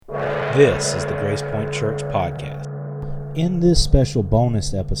This is the Grace Point Church Podcast. In this special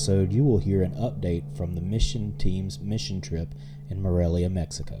bonus episode, you will hear an update from the mission team's mission trip in Morelia,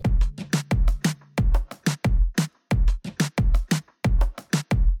 Mexico.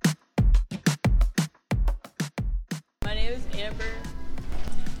 My name is Amber.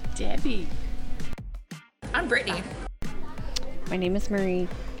 Debbie. I'm Brittany. My name is Marie.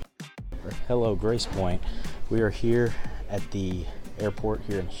 Hello, Grace Point. We are here at the airport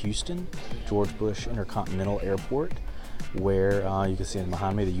here in Houston, George Bush Intercontinental Airport, where you can see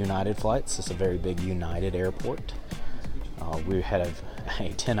behind me the United flights. It's a very big United airport. We had a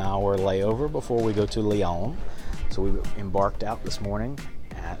 10-hour layover before we go to Lyon. So we embarked out this morning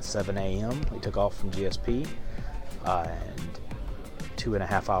at 7 a.m. We took off from GSP and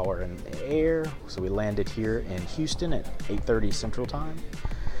 2.5 hours in the air. So we landed here in Houston at 8:30 Central Time.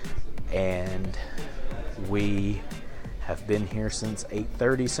 And we have been here since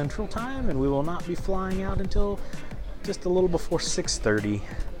 8:30 Central Time, and we will not be flying out until just a little before 6:30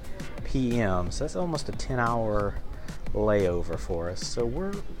 p.m. So that's almost a 10-hour layover for us. So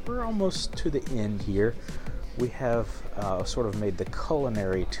we're almost to the end here. We have sort of made the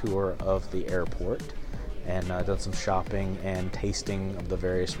culinary tour of the airport and done some shopping and tasting of the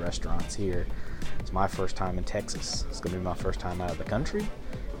various restaurants here. It's my first time in Texas. It's going to be my first time out of the country.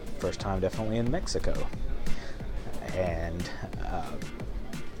 First time definitely in Mexico. And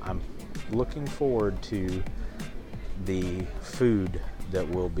I'm looking forward to the food that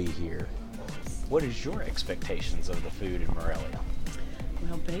will be here. What is your expectations of the food in Morelia?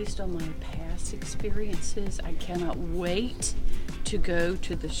 Well, based on my past experiences, I cannot wait to go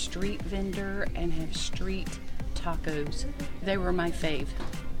to the street vendor and have street tacos. They were my fave.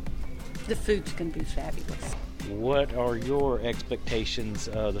 The food's going to be fabulous. What are your expectations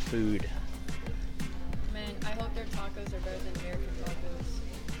of the food? Man, I hope their tacos are better than American tacos.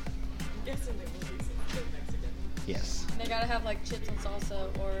 I'm guessing they will be some Mexican. Yes. They gotta have like chips and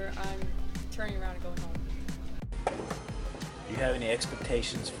salsa, or I'm turning around and going home. Do you have any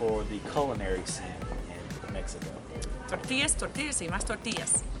expectations for the culinary scene in Mexico? Tortillas y más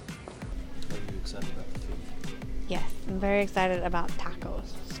tortillas. Are you excited about the food? Yes, I'm very excited about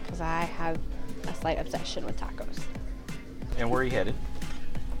tacos because I have a slight obsession with tacos. And where are you headed?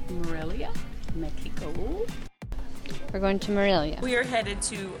 Morelia, Mexico. We're going to Morelia. We are headed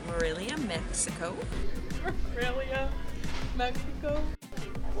to Morelia, Mexico. Morelia, Mexico.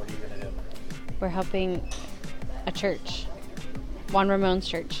 What are you going to do? We're helping a church, Juan Ramon's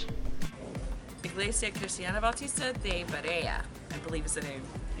church. Iglesia Cristiana Bautista de Morelia, I believe is the name.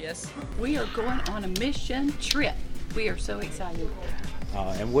 Yes. We are going on a mission trip. We are so excited.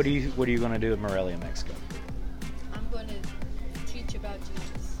 And what are you going to do in Morelia, Mexico? I'm going to teach about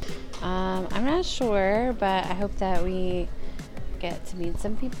Jesus. I'm not sure, but I hope that we get to meet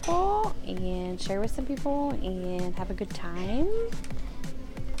some people and share with some people and have a good time.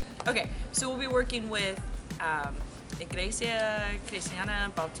 Okay, so we'll be working with Iglesia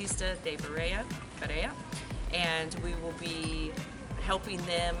Cristiana Bautista de Morelia, and we will be helping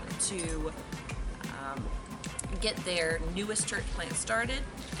them to get their newest church plant started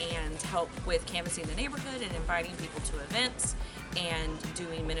and help with canvassing the neighborhood and inviting people to events and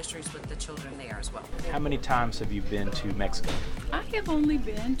doing ministries with the children there as well. How many times have you been to Mexico? I have only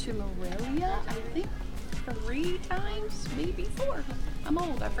been to Morelia, I think 3 times, maybe 4. I'm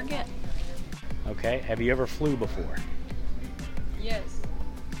old, I forget. Okay. Have you ever flew before? Yes.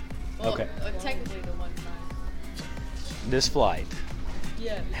 Well, Okay. Technically the one time. This flight,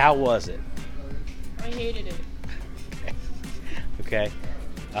 Yeah. how was it? I hated it. Okay.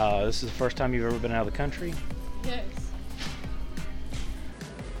 This is the first time you've ever been out of the country? Yes.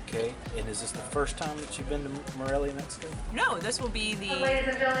 Okay. And is this the first time that you've been to Morelia, Mexico? No, this will be the Ladies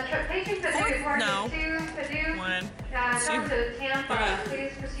and gentlemen, trip No. 1, 2, 3,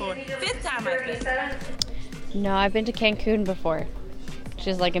 4, 5th time I've been. No, I've been to Cancun before, which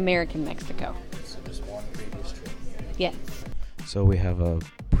is like American Mexico. So just one previous trip. Yes. So we have a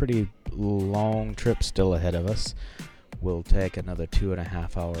pretty long trip still ahead of us. We'll take another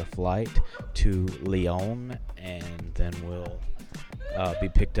 2.5 hour flight to Lyon, and then we'll be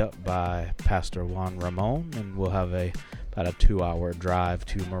picked up by Pastor Juan Ramon, and we'll have about a 2-hour drive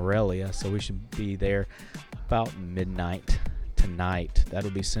to Morelia. So we should be there about midnight tonight. That'll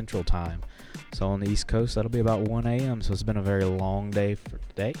be Central Time. So on the East Coast, that'll be about 1 a.m. So it's been a very long day for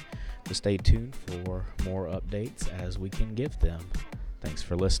today. So stay tuned for more updates as we can give them. Thanks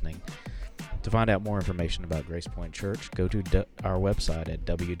for listening. To find out more information about Grace Point Church, go to our website at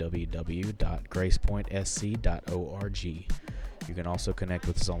www.gracepointsc.org. You can also connect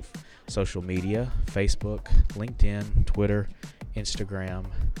with us on social media, Facebook, LinkedIn, Twitter, Instagram,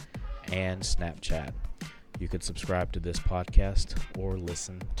 and Snapchat. You could subscribe to this podcast or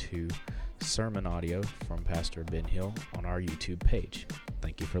listen to sermon audio from Pastor Ben Hill on our YouTube page.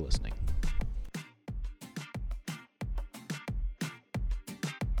 Thank you for listening.